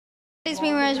It's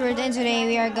me, World, and today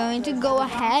we are going to go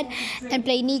ahead and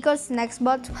play Nico's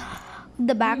Nextbots,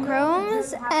 the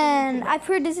Backrooms. And I've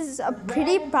heard this is a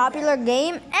pretty popular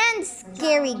game and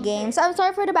scary game. So I'm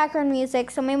sorry for the background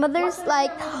music. So my mother's like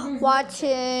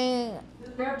watching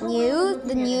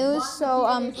the news.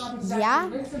 So yeah.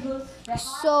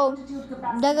 So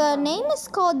the name is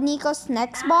called Nico's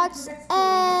Nextbots,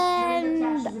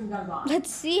 and let's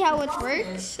see how it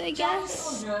works, I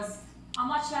guess.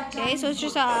 Okay, so it's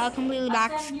just a completely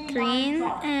black screen,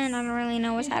 and I don't really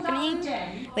know what's happening.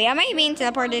 Wait, am I being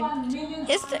teleported?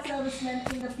 Is there?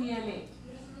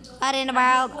 Not in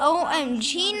about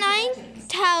OMG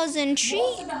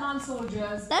 9,003.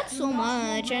 That's so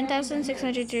much.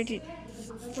 9,634.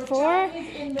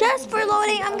 Just for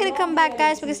loading, I'm gonna come back,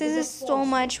 guys, because this is so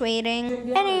much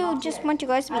waiting, and I just want you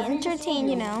guys to be entertained,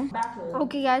 you know.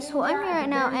 Okay, guys, so I'm here right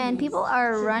now, and people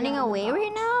are running away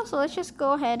right now. So let's just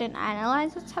go ahead and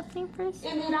analyze what's happening first.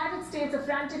 In the United States, a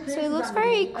frantic race So it looks is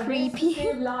very underway, a race creepy. to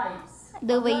save lives.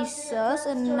 The vases,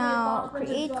 and now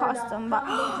create custom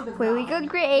bot. Wait, we could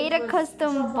create a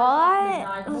custom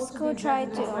bot. Let's go try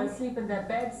to.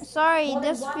 Sorry,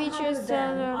 this feature is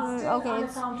okay.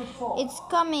 It's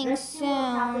coming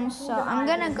soon, so I'm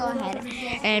gonna go ahead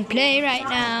and play right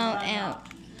now.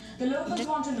 And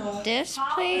this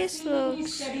place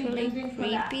looks really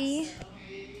creepy.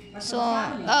 So,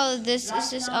 oh, this is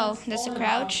just that's a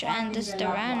crouch, and this is the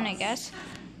run, I guess.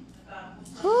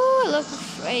 Ooh, look,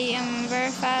 I am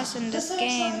very fast in this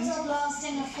game.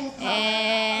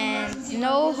 And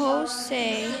no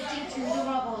Jose.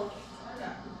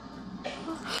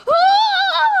 Ooh,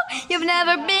 you've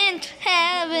never been to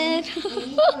heaven.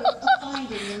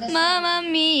 Mamma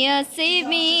mia, save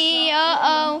me.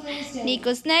 Oh,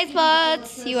 Nico's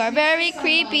Nextbots, you are very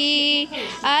creepy.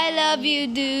 I love you,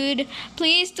 dude.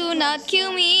 Please do not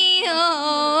kill me.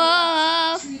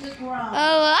 Oh.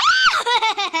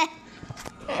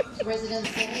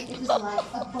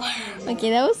 Okay,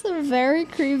 that was a very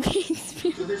creepy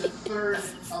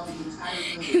experience.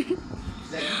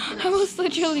 I was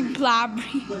literally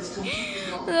blabbering.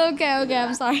 Okay,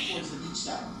 I'm sorry.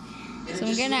 So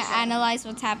I'm gonna analyze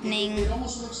what's happening. Did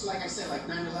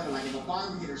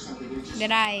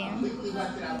I?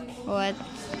 What?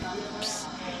 Oops.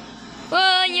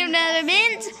 Well, you've never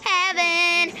been to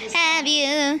heaven, have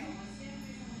you?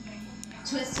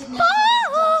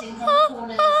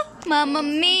 Mamma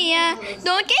mia,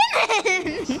 don't get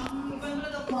it!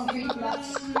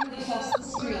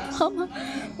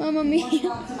 Mamma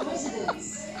mia.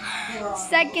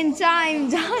 Second time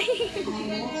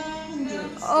dying.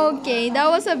 Okay, that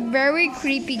was a very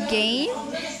creepy game.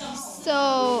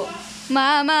 So,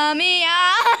 mamma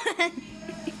mia.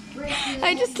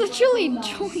 I just literally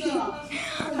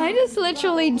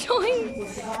joined.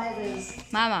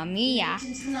 Mamma mia.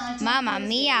 Mamma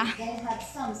mia.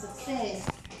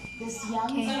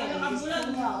 Okay.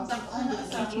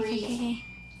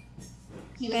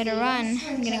 Better run.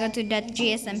 I'm gonna go to that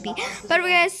GSMP. But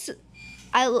guys,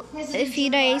 if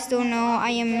you guys don't know,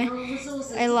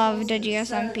 I love the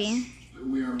GSMP.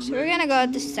 So we're gonna go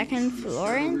to the second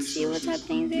floor and see what's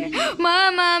happening there.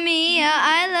 Mamma mia,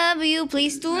 I love you.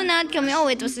 Please do not come. Oh,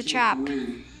 it was a trap.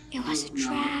 It was a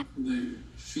trap. 2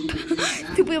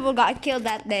 people got killed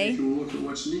that day. Look at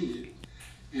what's needed,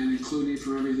 and including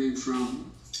for everything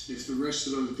from if the rest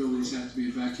of those buildings have to be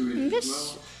evacuated as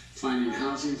well, finding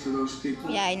housing for those people.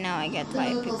 Yeah, I know. I get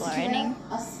why people are running.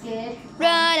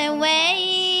 Run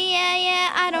away, yeah.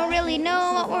 I don't really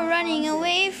know what we're running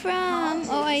away from.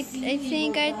 Oh, I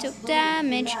think I took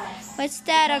damage. What's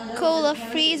that? A cola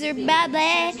freezer,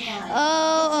 baby?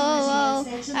 Oh.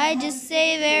 I just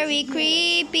say very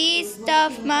creepy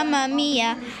stuff. Mamma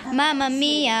mia,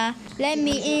 let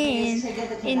me in.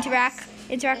 Interact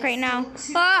right now.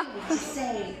 Ah.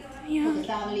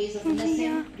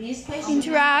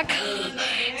 Interact.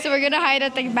 So we're gonna hide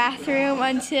at the bathroom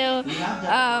until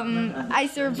I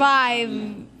survive.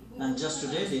 And just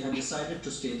today they have decided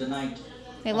to stay the night.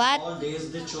 Wait, what? All days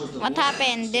they chose the What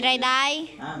happened? Did I die?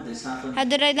 And this happened. How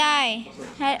did I die?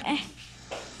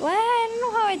 What? I don't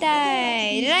know how I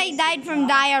died. Did I die from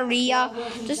diarrhea?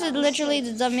 This is literally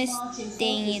the dumbest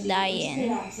thing you die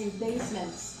in.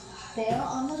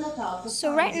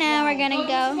 So right now we're gonna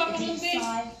go.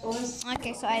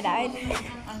 Okay, so I died.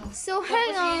 So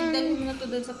hang on.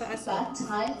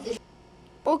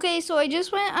 Okay, so I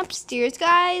just went upstairs,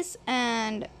 guys,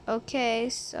 and okay,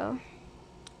 so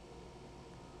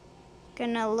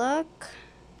gonna look.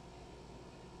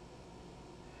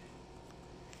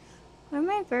 Why am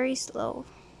I very slow?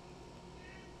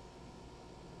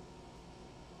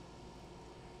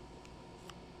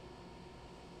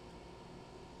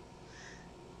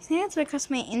 think it's because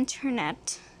my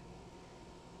internet.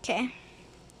 Okay.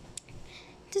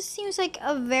 This seems like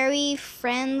a very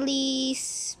friendly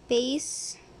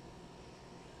space.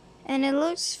 And it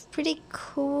looks pretty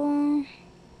cool.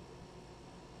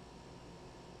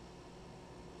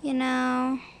 You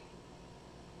know.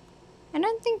 I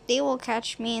don't think they will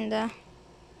catch me in the...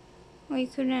 We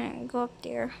couldn't go up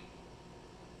there.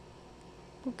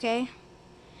 Okay.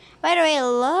 By the way, I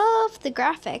love the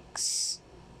graphics.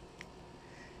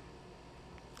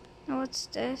 Oh, what's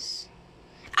this?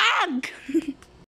 Ah!